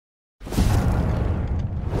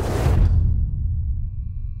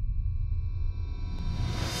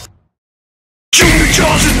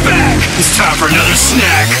Jaws is back. It's time for another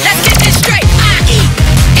snack. Let's get this straight. I eat.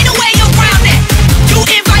 Ain't no way around that. You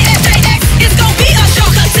invite SJX, it's gon' be a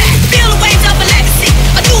shock attack. Feel the waves of a legacy,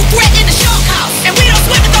 a new threat in the shark house. And we don't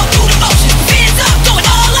swim to go through the ocean. Fins up, going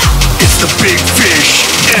all out. It's the big fish,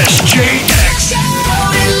 SJX.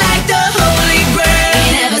 Rolling like the holy grail.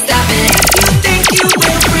 Ain't never stopping. You think you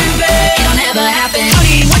will prevail. It'll never happen.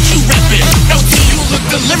 Honey, what you reppin'? No tea, you look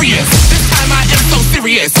delirious. This time I am so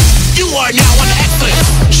serious. You are now on the excellence.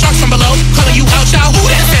 Sharks from below, calling you out, y'all. Who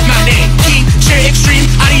that said my name? Key, cherry extreme,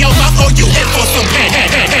 out of your mouth, or you in for some pain.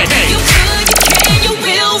 You could, you can, you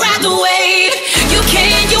will ride the wave. You can,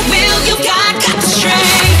 you will, you got the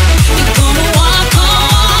strength. You're gonna walk on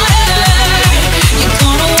water. You're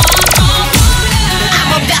gonna walk on water.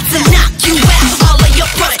 I'm about to knock you out. All of your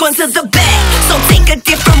fronts going to the back. So take a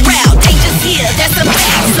different route. Danger's here, that's a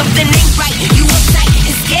fact. Something ain't right. You uptight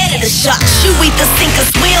and scared of the shock. You either sink or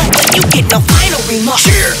swim, but you get no final remark.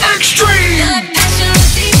 Cheer extreme. The passion is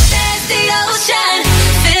deep as the ocean.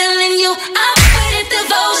 Filling you up with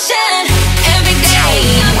devotion. Every day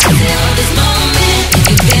up until this moment,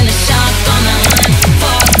 you've been a shark on the hunt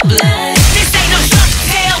for blood. This ain't no shark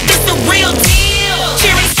tale, this the real deal.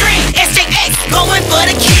 Cheer extreme, SJX, going for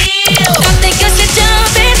the kill. Don't think I should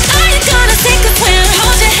jump in, are you gonna take a swim?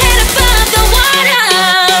 Hold your head above the water.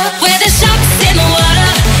 Where the sharks in the water,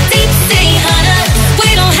 deep sea hunter. We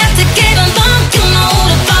don't have to get along, you know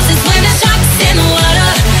the boss is when the sharks in the water.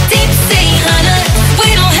 Deep sea hunter, we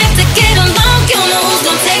don't have to get along, you know who's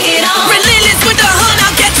gonna take it on. Relentless with the hunt,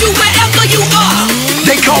 I'll get you wherever you are.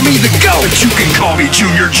 They call me the GOAT, but you can call me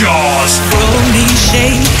Junior Jaws. Throw me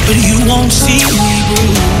shade, but you won't see me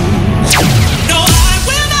bruise. No